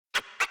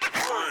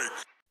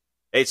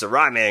Hey, it's the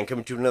Rye Man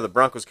coming to another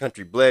Broncos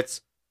Country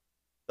Blitz.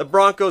 The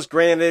Broncos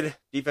granted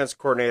defense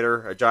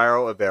coordinator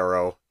Ejiro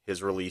Evero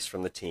his release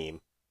from the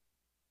team.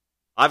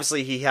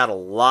 Obviously, he had a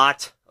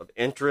lot of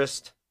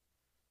interest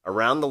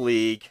around the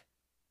league.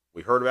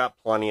 We heard about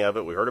plenty of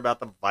it. We heard about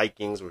the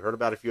Vikings. We heard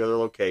about a few other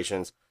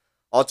locations.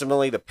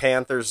 Ultimately, the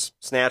Panthers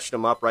snatched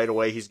him up right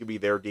away. He's going to be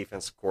their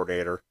defensive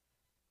coordinator.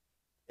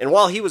 And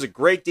while he was a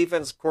great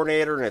defensive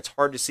coordinator and it's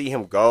hard to see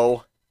him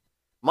go,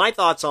 my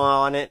thoughts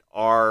on it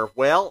are,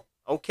 well,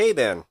 okay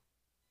then.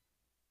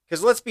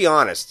 Because let's be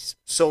honest.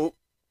 So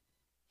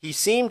he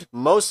seemed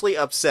mostly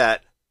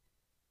upset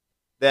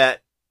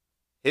that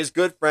his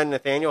good friend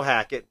Nathaniel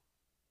Hackett,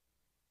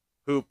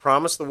 who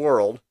promised the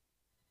world,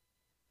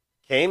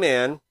 came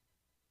in,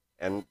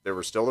 and there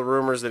were still the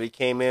rumors that he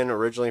came in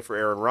originally for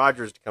Aaron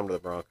Rodgers to come to the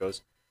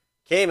Broncos,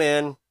 came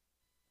in,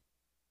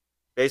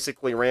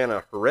 basically ran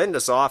a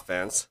horrendous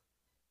offense,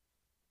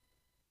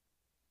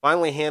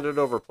 finally handed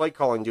over play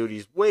calling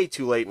duties way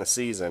too late in the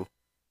season,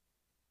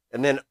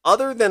 and then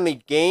other than the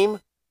game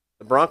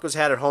the Broncos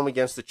had at home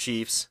against the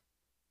Chiefs,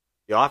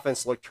 the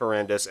offense looked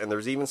horrendous, and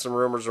there's even some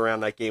rumors around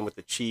that game with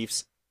the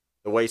Chiefs,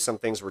 the way some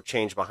things were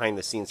changed behind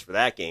the scenes for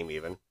that game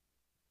even.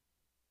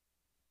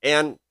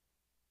 And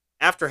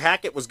after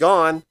Hackett was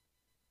gone,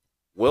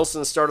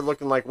 Wilson started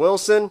looking like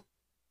Wilson,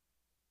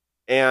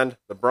 and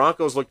the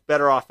Broncos looked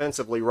better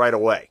offensively right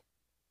away.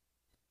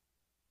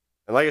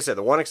 And like I said,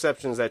 the one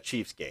exception is that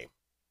Chiefs game,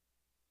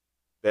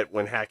 that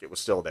when Hackett was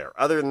still there.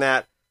 Other than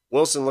that,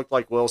 Wilson looked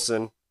like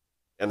Wilson,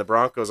 and the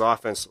Broncos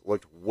offense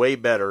looked way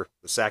better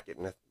the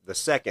second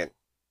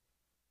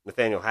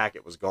Nathaniel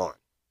Hackett was gone.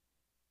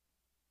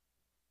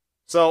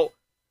 So,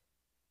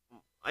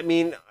 I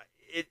mean,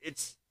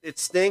 it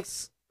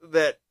stinks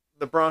that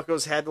the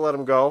Broncos had to let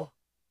him go.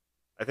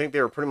 I think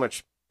they were pretty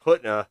much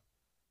put in a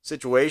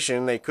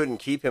situation they couldn't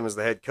keep him as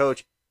the head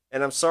coach.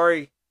 And I'm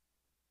sorry,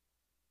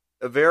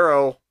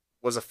 Evero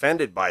was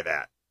offended by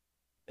that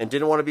and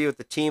didn't want to be with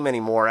the team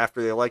anymore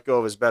after they let go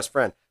of his best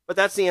friend. But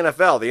that's the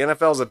NFL. The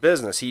NFL is a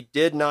business. He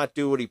did not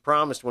do what he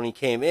promised when he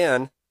came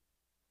in,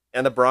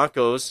 and the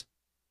Broncos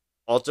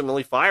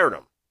ultimately fired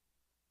him.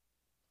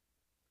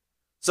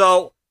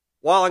 So,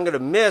 while I'm going to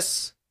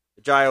miss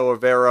Ejiro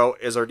Evero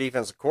as our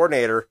defensive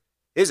coordinator,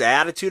 his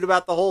attitude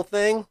about the whole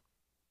thing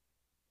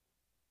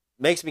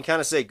makes me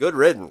kind of say, good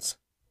riddance.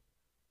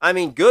 I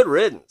mean, good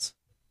riddance.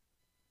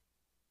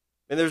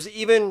 And there's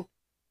even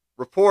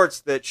reports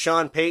that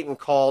Sean Payton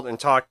called and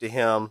talked to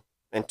him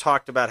and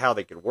talked about how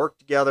they could work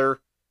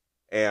together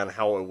and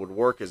how it would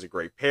work as a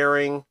great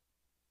pairing.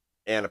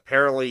 And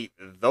apparently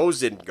those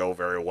didn't go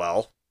very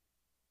well.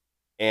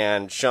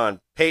 And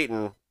Sean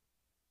Payton,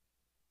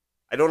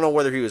 I don't know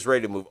whether he was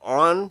ready to move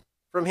on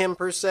from him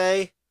per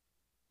se,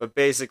 but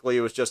basically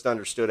it was just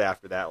understood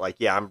after that, like,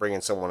 yeah, I'm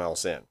bringing someone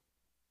else in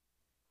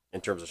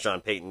terms of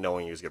Sean Payton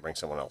knowing he was going to bring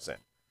someone else in.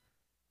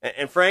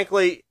 And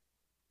frankly,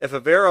 if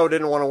Evero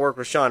didn't want to work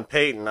with Sean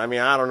Payton, I mean,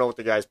 I don't know what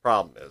the guy's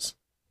problem is.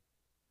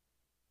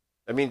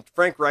 I mean,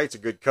 Frank Wright's a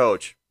good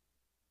coach,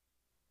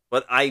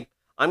 but I'm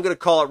going to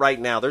call it right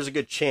now. There's a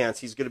good chance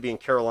he's going to be in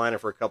Carolina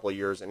for a couple of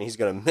years, and he's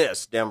going to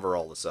miss Denver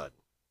all of a sudden.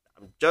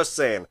 I'm just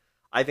saying,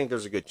 I think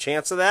there's a good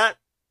chance of that.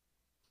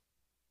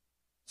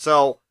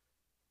 So,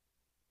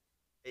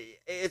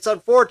 it's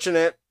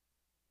unfortunate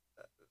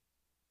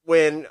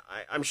when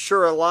I'm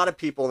sure a lot of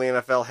people in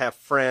the NFL have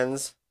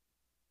friends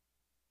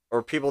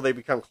or people they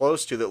become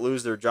close to that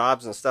lose their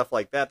jobs and stuff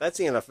like that. That's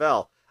the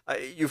NFL.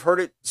 You've heard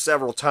it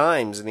several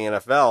times in the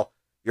NFL.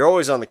 You're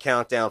always on the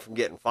countdown from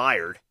getting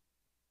fired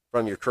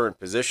from your current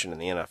position in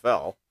the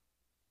NFL.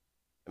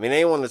 I mean,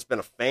 anyone that's been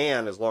a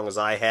fan as long as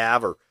I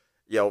have, or,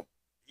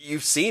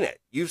 you've seen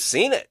it. You've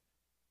seen it.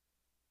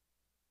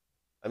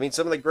 I mean,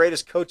 some of the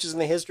greatest coaches in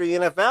the history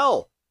of the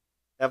NFL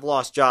have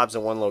lost jobs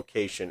in one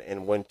location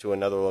and went to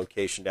another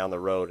location down the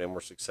road and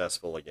were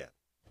successful again.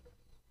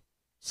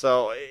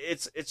 So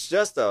it's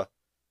just a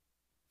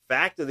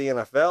fact of the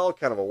NFL,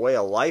 kind of a way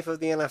of life of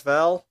the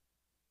NFL.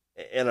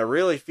 And I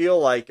really feel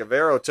like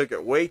Evero took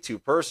it way too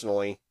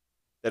personally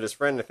that his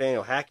friend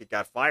Nathaniel Hackett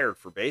got fired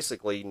for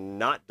basically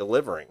not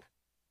delivering.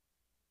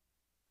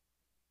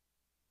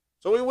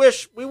 So we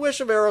wish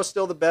Evero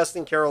still the best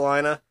in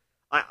Carolina.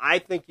 I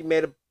think he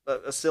made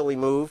a silly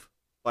move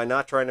by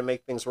not trying to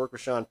make things work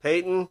with Sean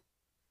Payton.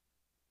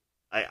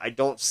 I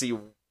don't see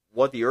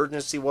what the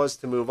urgency was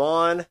to move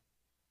on.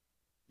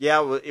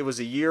 Yeah, it was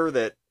a year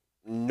that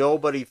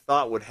nobody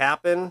thought would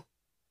happen.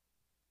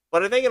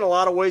 But I think in a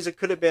lot of ways it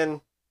could have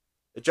been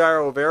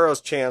Ejiro Evero's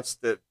chance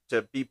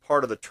to be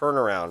part of the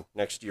turnaround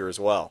next year as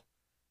well.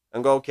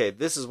 And go, okay,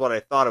 this is what I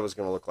thought it was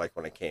going to look like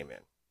when I came in.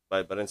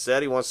 But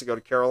instead he wants to go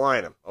to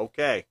Carolina.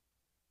 Okay.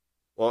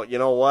 Well, you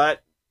know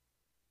what?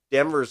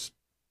 Denver's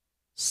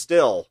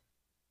still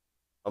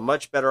a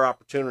much better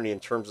opportunity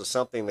in terms of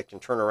something that can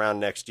turn around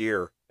next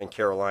year than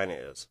Carolina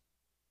is.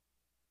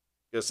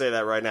 I'm going to say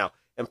that right now.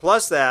 And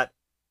plus that,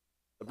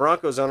 the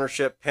Broncos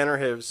ownership, Penner,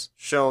 has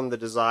shown the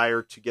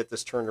desire to get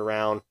this turned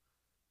around,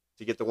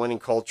 to get the winning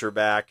culture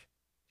back,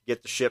 to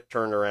get the ship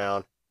turned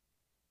around.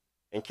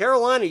 In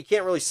Carolina, you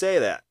can't really say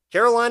that.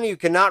 Carolina, you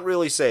cannot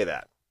really say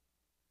that.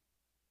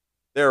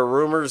 There are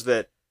rumors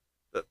that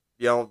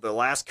the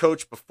last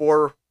coach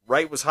before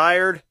Wright was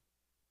hired,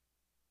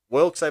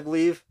 Wilkes, I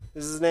believe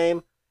is his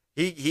name,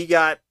 he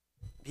got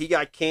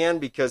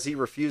canned because he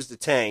refused to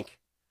tank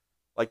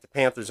like the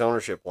Panthers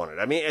ownership wanted.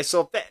 I mean,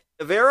 so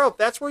if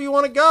that's where you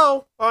want to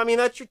go, I mean,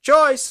 that's your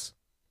choice.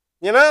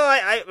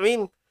 I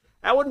mean,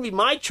 that wouldn't be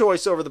my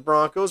choice over the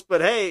Broncos,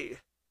 but hey,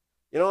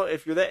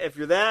 if you're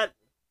that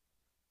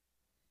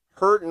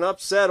hurt and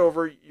upset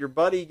over your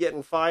buddy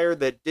getting fired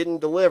that didn't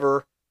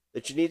deliver,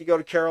 that you need to go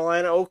to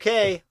Carolina,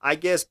 okay, I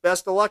guess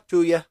best of luck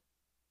to you.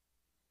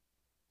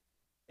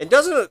 And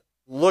doesn't it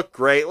look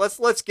great?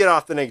 Let's get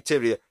off the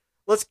negativity.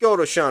 Let's go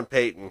to Sean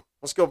Payton.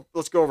 Let's go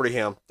over to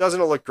him.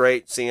 Doesn't it look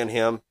great seeing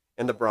him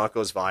in the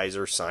Broncos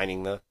visor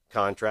signing the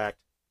contract?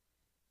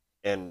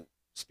 And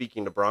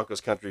speaking to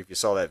Broncos country, if you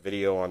saw that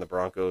video on the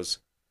Broncos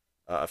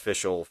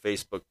official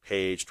Facebook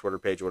page, Twitter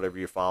page, whatever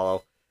you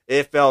follow,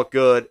 it felt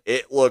good.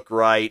 It looked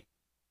right.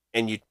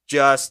 And you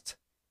just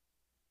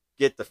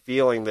get the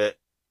feeling that,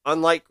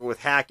 unlike with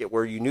Hackett,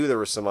 where you knew there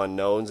were some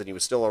unknowns and he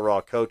was still a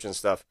raw coach and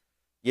stuff,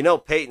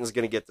 Payton's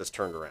going to get this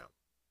turned around.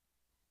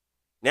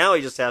 Now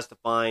he just has to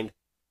find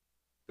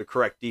the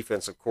correct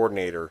defensive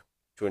coordinator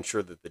to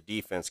ensure that the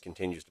defense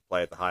continues to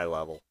play at the high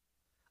level.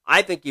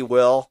 I think he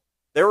will.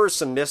 There were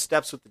some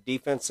missteps with the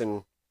defense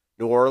in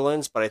New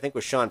Orleans, but I think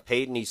with Sean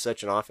Payton, he's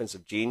such an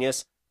offensive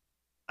genius.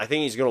 I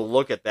think he's going to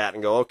look at that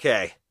and go,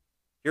 okay,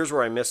 here's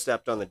where I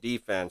misstepped on the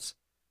defense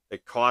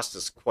that cost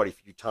us quite a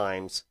few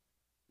times,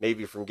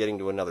 maybe from getting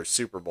to another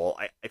Super Bowl.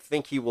 I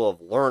think he will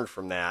have learned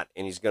from that,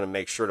 and he's going to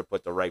make sure to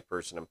put the right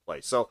person in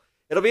place. So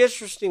it'll be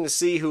interesting to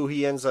see who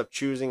he ends up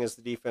choosing as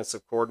the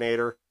defensive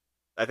coordinator.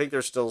 I think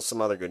there's still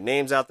some other good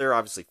names out there.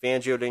 Obviously,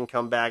 Fangio didn't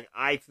come back.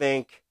 I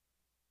think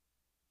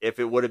if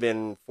it would have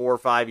been 4 or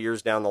 5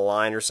 years down the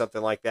line or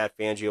something like that,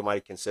 Fangio might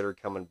have considered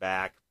coming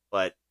back.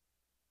 But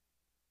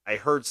I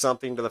heard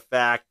something to the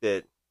fact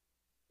that,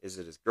 is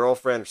it his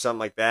girlfriend or something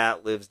like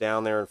that, lives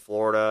down there in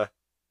Florida.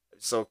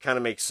 So it kind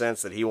of makes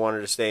sense that he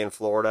wanted to stay in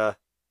Florida.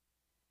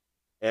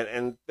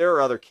 And there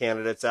are other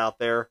candidates out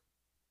there.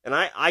 And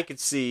I could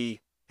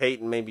see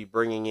Payton maybe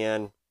bringing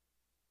in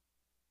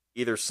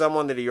either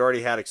someone that he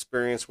already had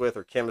experience with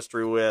or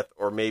chemistry with,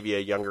 or maybe a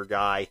younger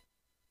guy,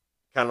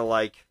 kind of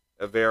like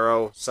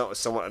Evero,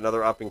 someone,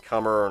 another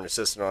up-and-comer or an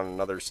assistant on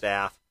another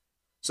staff.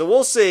 So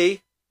we'll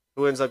see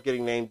who ends up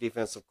getting named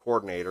defensive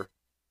coordinator.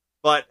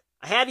 But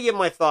I had to give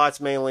my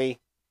thoughts mainly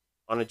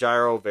on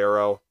Ejiro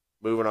Evero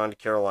moving on to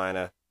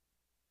Carolina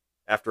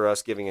after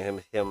us giving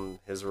him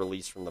his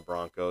release from the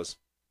Broncos.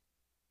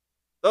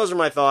 Those are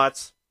my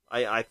thoughts.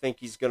 I think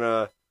he's going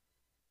to,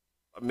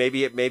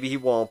 maybe he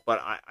won't,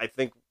 but I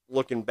think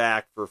looking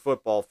back for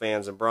football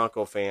fans and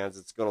Bronco fans,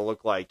 it's going to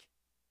look like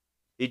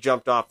he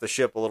jumped off the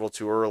ship a little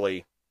too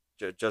early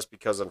just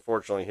because,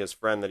 unfortunately, his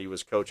friend that he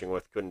was coaching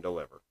with couldn't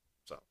deliver.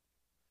 So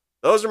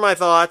those are my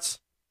thoughts,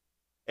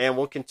 and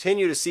we'll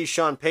continue to see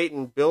Sean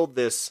Payton build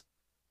this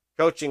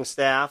coaching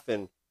staff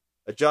and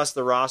adjust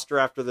the roster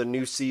after the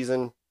new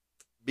season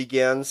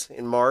begins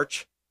in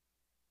March.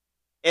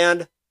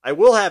 And I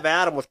will have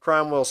Adam with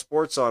Cromwell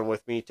Sports on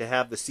with me to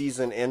have the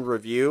season end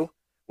review.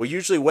 We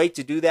usually wait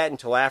to do that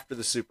until after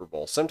the Super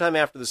Bowl, sometime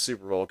after the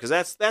Super Bowl, because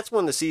that's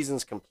when the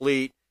season's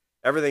complete.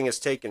 Everything has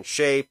taken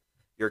shape.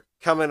 You're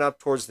coming up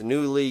towards the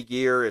new league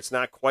year. It's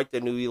not quite the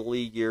new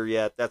league year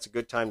yet. That's a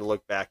good time to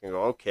look back and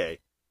go, okay,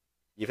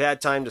 you've had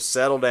time to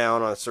settle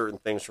down on certain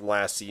things from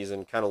last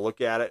season, kind of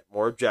look at it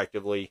more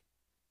objectively.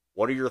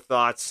 What are your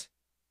thoughts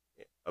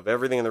of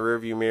everything in the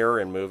rearview mirror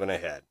and moving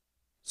ahead?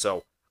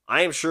 So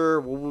I am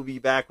sure we'll be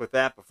back with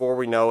that before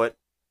we know it.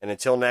 And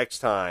until next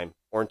time,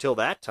 or until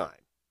that time,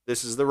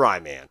 this is the Rye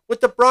Man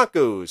with the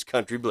Broncos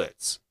Country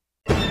Blitz.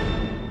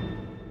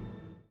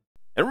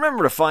 And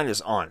remember to find us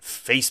on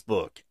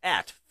Facebook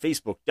at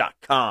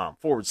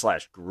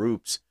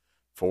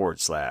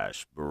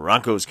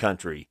facebook.com/groups/Broncos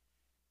Country.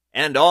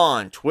 And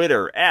on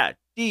Twitter at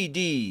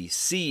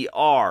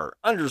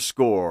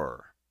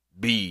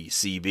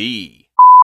DDCR_BCB.